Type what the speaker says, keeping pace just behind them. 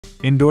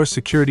Indoor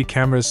security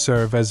cameras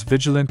serve as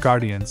vigilant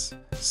guardians,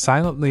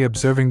 silently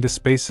observing the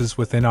spaces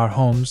within our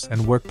homes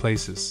and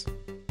workplaces.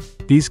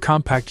 These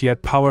compact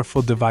yet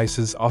powerful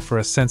devices offer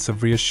a sense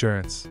of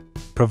reassurance,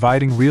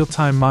 providing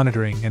real-time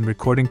monitoring and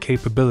recording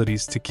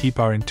capabilities to keep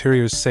our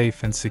interiors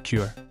safe and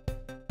secure.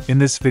 In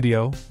this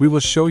video, we will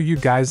show you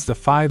guys the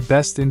 5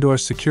 best indoor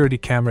security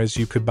cameras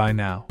you could buy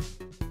now.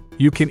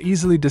 You can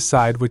easily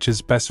decide which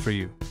is best for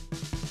you.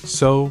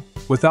 So,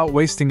 without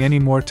wasting any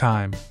more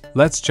time,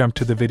 let's jump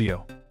to the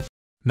video.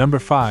 Number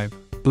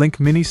 5. Blink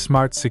Mini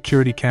Smart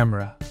Security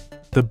Camera.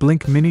 The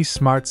Blink Mini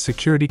Smart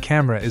Security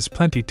Camera is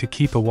plenty to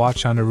keep a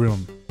watch on a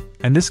room,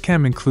 and this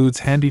cam includes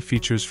handy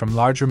features from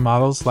larger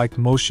models like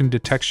motion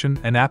detection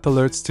and app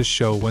alerts to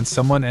show when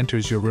someone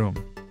enters your room.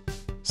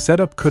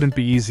 Setup couldn't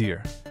be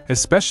easier,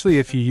 especially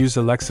if you use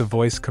Alexa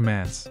voice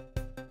commands.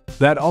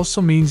 That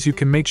also means you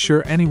can make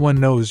sure anyone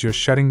knows you're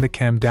shutting the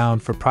cam down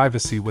for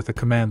privacy with a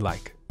command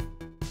like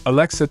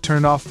Alexa,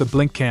 turn off the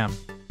blink cam.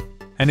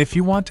 And if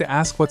you want to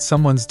ask what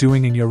someone's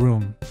doing in your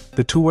room,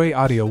 the two-way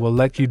audio will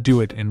let you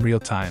do it in real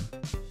time.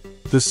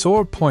 The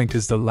sore point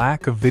is the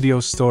lack of video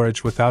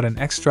storage without an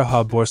extra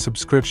hub or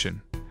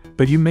subscription,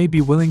 but you may be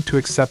willing to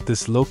accept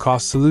this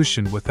low-cost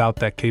solution without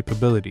that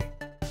capability.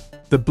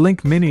 The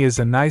Blink Mini is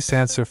a nice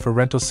answer for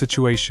rental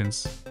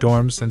situations,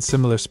 dorms, and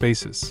similar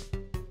spaces.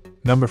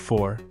 Number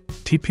 4.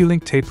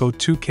 TP-Link Tapo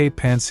 2K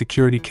Pan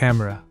Security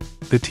Camera.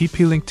 The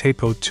TP-Link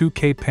Tapo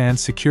 2K Pan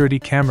Security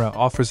Camera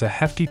offers a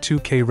hefty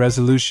 2K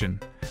resolution,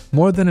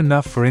 more than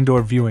enough for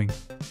indoor viewing,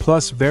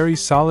 plus very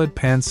solid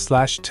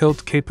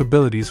pan/tilt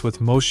capabilities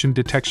with motion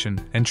detection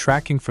and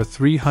tracking for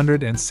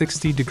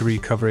 360-degree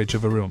coverage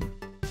of a room.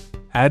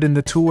 Add in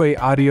the two-way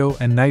audio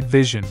and night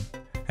vision,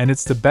 and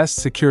it's the best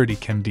security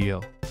cam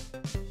deal.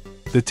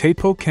 The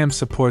Tapo cam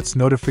supports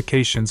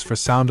notifications for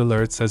sound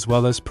alerts as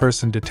well as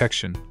person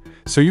detection,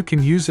 so you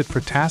can use it for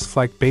tasks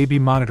like baby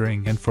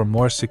monitoring and for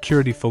more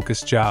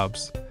security-focused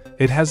jobs.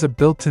 It has a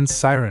built-in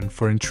siren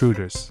for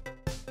intruders.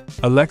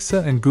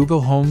 Alexa and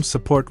Google Home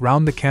support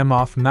round the cam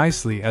off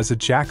nicely as a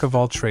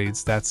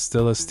jack-of-all-trades that's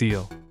still a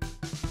steal.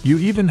 You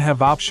even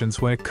have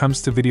options when it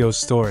comes to video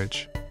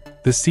storage.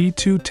 The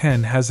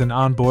C210 has an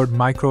onboard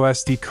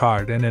microSD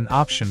card and an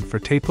option for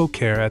Tapo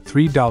Care at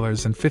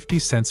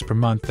 $3.50 per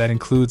month that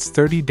includes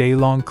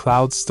 30-day-long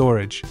cloud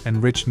storage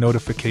and rich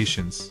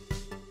notifications.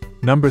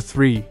 Number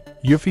 3.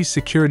 Eufy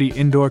Security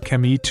Indoor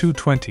Cam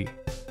E220.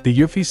 The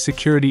Eufy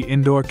Security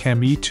Indoor Cam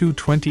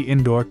E220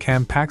 indoor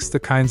cam packs the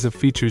kinds of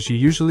features you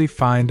usually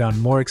find on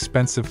more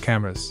expensive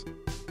cameras.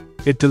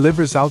 It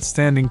delivers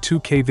outstanding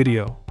 2K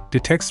video,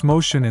 detects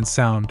motion and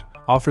sound,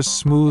 offers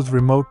smooth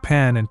remote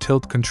pan and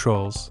tilt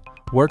controls,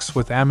 works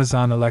with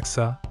Amazon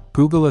Alexa,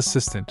 Google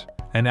Assistant,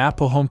 and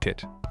Apple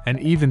HomeKit, and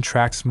even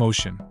tracks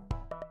motion.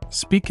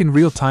 Speak in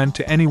real time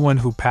to anyone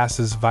who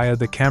passes via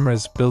the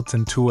camera's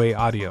built-in two-way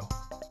audio.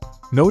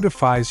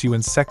 Notifies you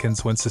in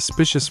seconds when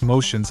suspicious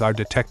motions are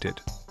detected.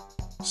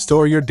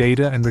 Store your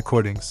data and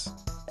recordings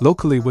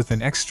locally with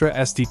an extra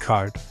SD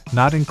card,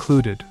 not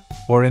included,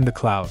 or in the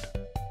cloud.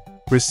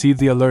 Receive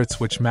the alerts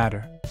which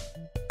matter.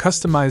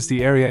 Customize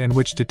the area in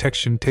which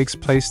detection takes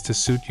place to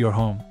suit your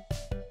home.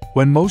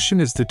 When motion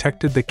is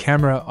detected, the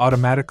camera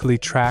automatically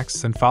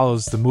tracks and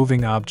follows the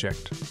moving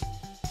object.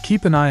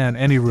 Keep an eye on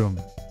any room,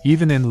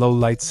 even in low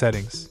light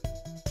settings.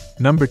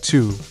 Number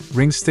 2.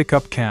 Ring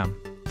Stick-Up Cam.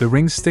 The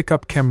Ring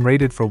Stick-Up Cam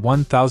rated for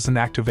 1000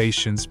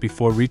 activations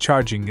before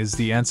recharging is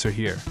the answer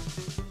here.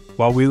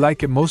 While we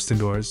like it most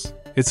indoors,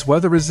 it's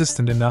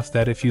weather-resistant enough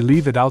that if you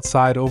leave it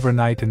outside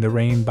overnight in the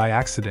rain by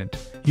accident,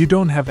 you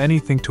don't have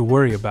anything to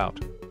worry about.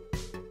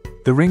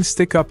 The Ring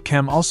Stick-Up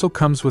Cam also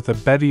comes with a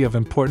bevy of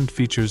important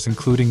features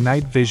including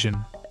night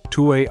vision,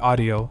 two-way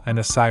audio, and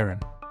a siren.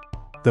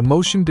 The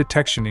motion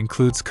detection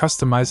includes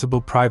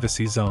customizable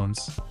privacy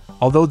zones,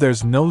 although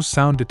there's no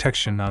sound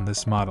detection on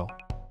this model.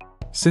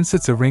 Since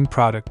it's a Ring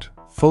product,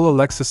 full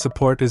Alexa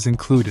support is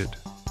included,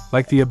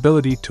 like the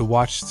ability to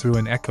watch through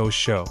an Echo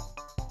Show.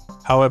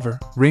 However,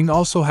 Ring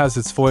also has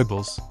its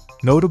foibles,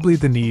 notably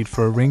the need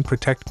for a Ring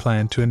Protect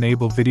plan to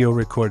enable video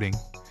recording,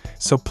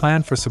 so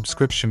plan for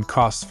subscription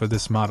costs for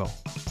this model.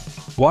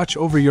 Watch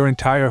over your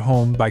entire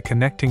home by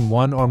connecting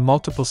one or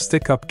multiple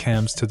stick-up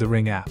cams to the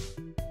Ring app.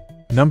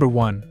 Number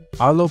 1.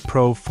 Arlo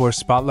Pro 4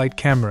 Spotlight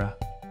Camera.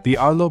 The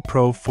Arlo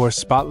Pro 4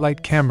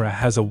 Spotlight camera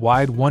has a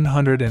wide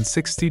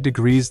 160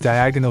 degrees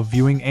diagonal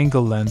viewing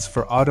angle lens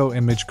for auto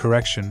image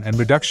correction and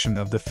reduction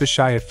of the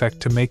fisheye effect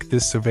to make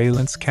this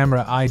surveillance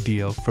camera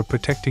ideal for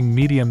protecting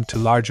medium to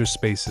larger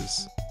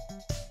spaces.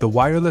 The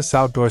wireless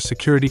outdoor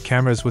security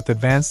cameras with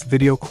advanced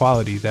video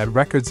quality that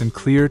records in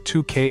clear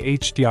 2K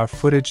HDR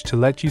footage to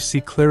let you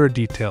see clearer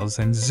details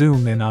and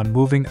zoom in on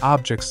moving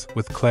objects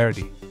with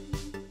clarity.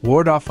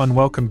 Ward off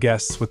unwelcome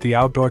guests with the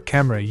outdoor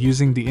camera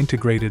using the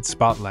integrated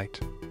spotlight.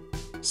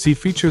 See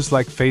features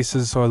like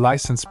faces or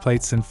license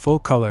plates in full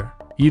color,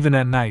 even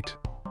at night,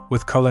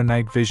 with color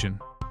night vision.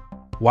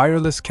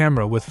 Wireless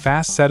camera with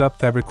fast setup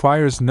that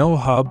requires no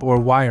hub or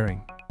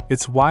wiring.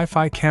 Its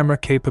Wi-Fi camera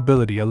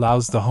capability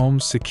allows the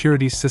home's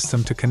security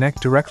system to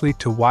connect directly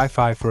to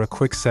Wi-Fi for a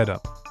quick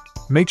setup.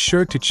 Make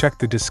sure to check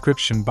the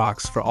description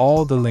box for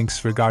all the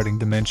links regarding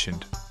the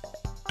mentioned.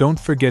 Don't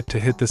forget to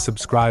hit the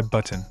subscribe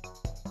button.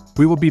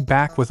 We will be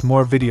back with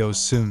more videos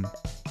soon.